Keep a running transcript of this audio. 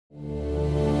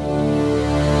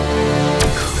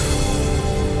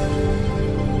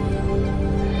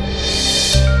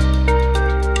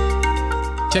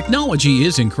Technology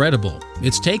is incredible.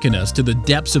 It's taken us to the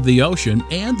depths of the ocean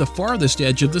and the farthest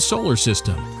edge of the solar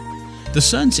system. The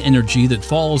sun's energy that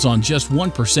falls on just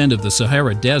 1% of the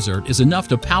Sahara Desert is enough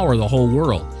to power the whole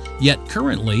world. Yet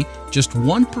currently, just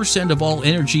 1% of all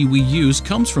energy we use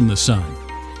comes from the sun.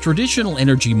 Traditional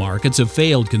energy markets have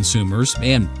failed consumers,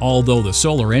 and although the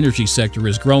solar energy sector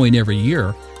is growing every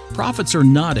year, profits are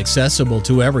not accessible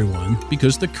to everyone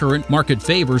because the current market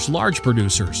favors large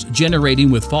producers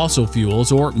generating with fossil fuels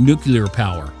or nuclear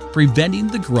power, preventing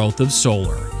the growth of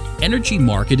solar. Energy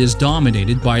market is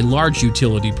dominated by large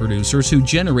utility producers who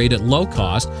generate at low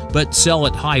cost but sell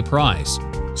at high price.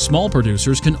 Small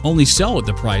producers can only sell at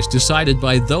the price decided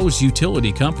by those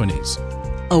utility companies.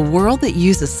 A world that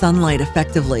uses sunlight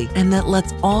effectively and that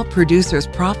lets all producers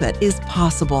profit is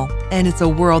possible, and it's a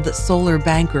world that Solar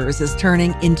Bankers is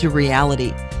turning into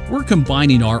reality. We're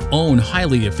combining our own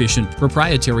highly efficient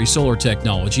proprietary solar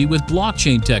technology with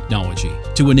blockchain technology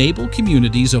to enable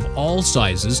communities of all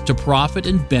sizes to profit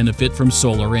and benefit from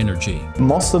solar energy.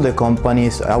 Most of the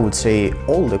companies, I would say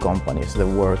all the companies that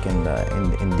work in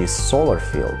this solar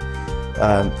field,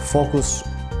 focus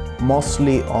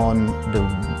mostly on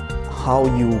how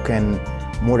you can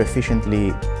more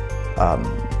efficiently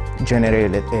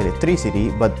generate electricity,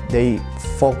 but they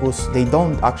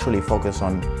don't actually focus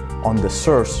on the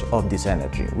source of this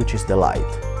energy, which is the light.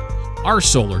 Our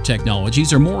solar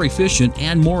technologies are more efficient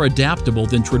and more adaptable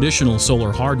than traditional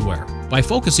solar hardware. By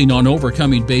focusing on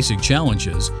overcoming basic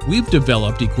challenges, we've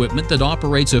developed equipment that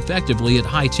operates effectively at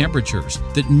high temperatures,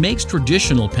 that makes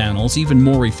traditional panels even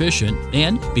more efficient,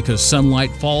 and because sunlight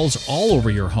falls all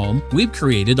over your home, we've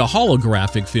created a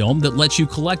holographic film that lets you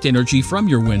collect energy from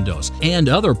your windows and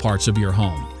other parts of your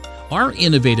home. Our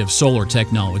innovative solar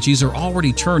technologies are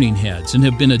already turning heads and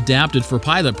have been adapted for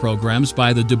pilot programs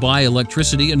by the Dubai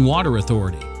Electricity and Water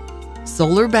Authority.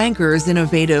 Solar Bankers'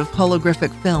 innovative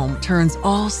holographic film turns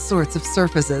all sorts of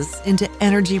surfaces into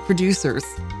energy producers.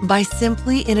 By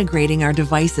simply integrating our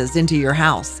devices into your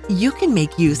house, you can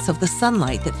make use of the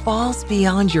sunlight that falls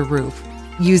beyond your roof.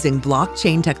 Using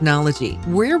blockchain technology,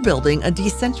 we're building a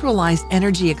decentralized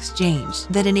energy exchange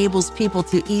that enables people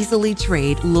to easily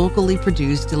trade locally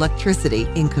produced electricity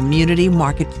in community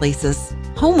marketplaces.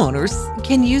 Homeowners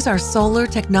can use our solar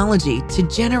technology to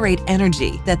generate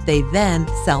energy that they then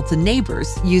sell to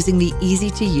neighbors using the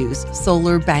easy-to-use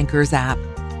Solar Bankers app.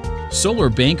 Solar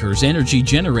Bankers' energy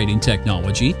generating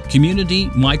technology, community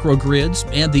microgrids,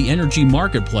 and the energy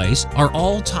marketplace are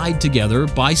all tied together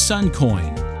by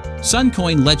SunCoin.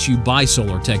 SunCoin lets you buy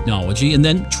solar technology and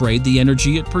then trade the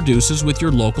energy it produces with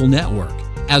your local network.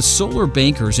 As Solar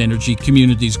Bankers energy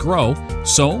communities grow,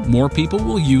 so more people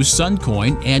will use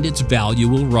SunCoin and its value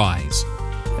will rise.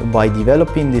 By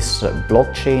developing this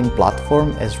blockchain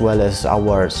platform as well as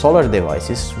our solar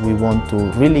devices, we want to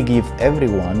really give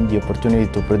everyone the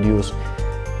opportunity to produce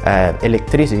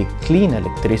electricity, clean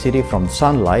electricity from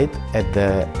sunlight at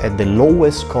the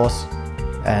lowest cost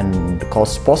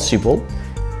possible,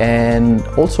 and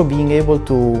also being able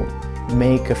to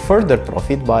make a further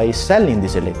profit by selling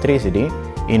this electricity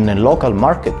in a local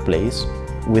marketplace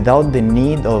without the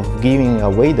need of giving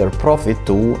away their profit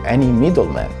to any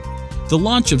middleman. The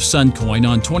launch of SunCoin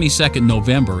on 22nd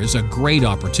November is a great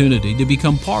opportunity to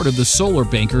become part of the Solar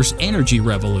Bankers energy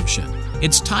revolution.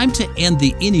 It's time to end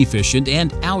the inefficient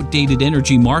and outdated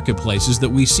energy marketplaces that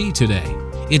we see today.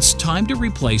 It's time to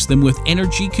replace them with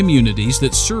energy communities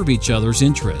that serve each other's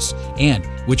interests and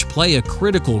which play a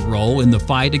critical role in the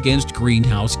fight against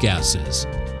greenhouse gases.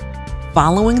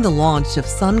 Following the launch of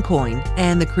SunCoin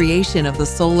and the creation of the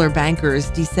Solar Bankers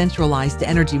decentralized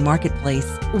energy marketplace,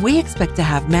 we expect to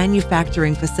have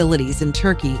manufacturing facilities in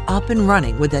Turkey up and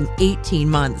running within 18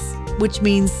 months, which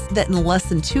means that in less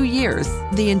than 2 years,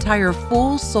 the entire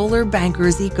full Solar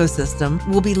Bankers ecosystem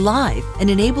will be live and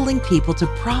enabling people to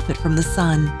profit from the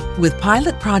sun. With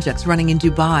pilot projects running in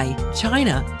Dubai,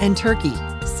 China, and Turkey,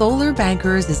 Solar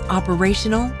Bankers is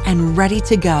operational and ready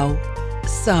to go.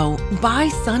 So, buy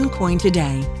SunCoin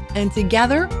today, and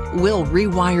together we'll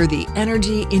rewire the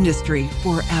energy industry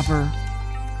forever.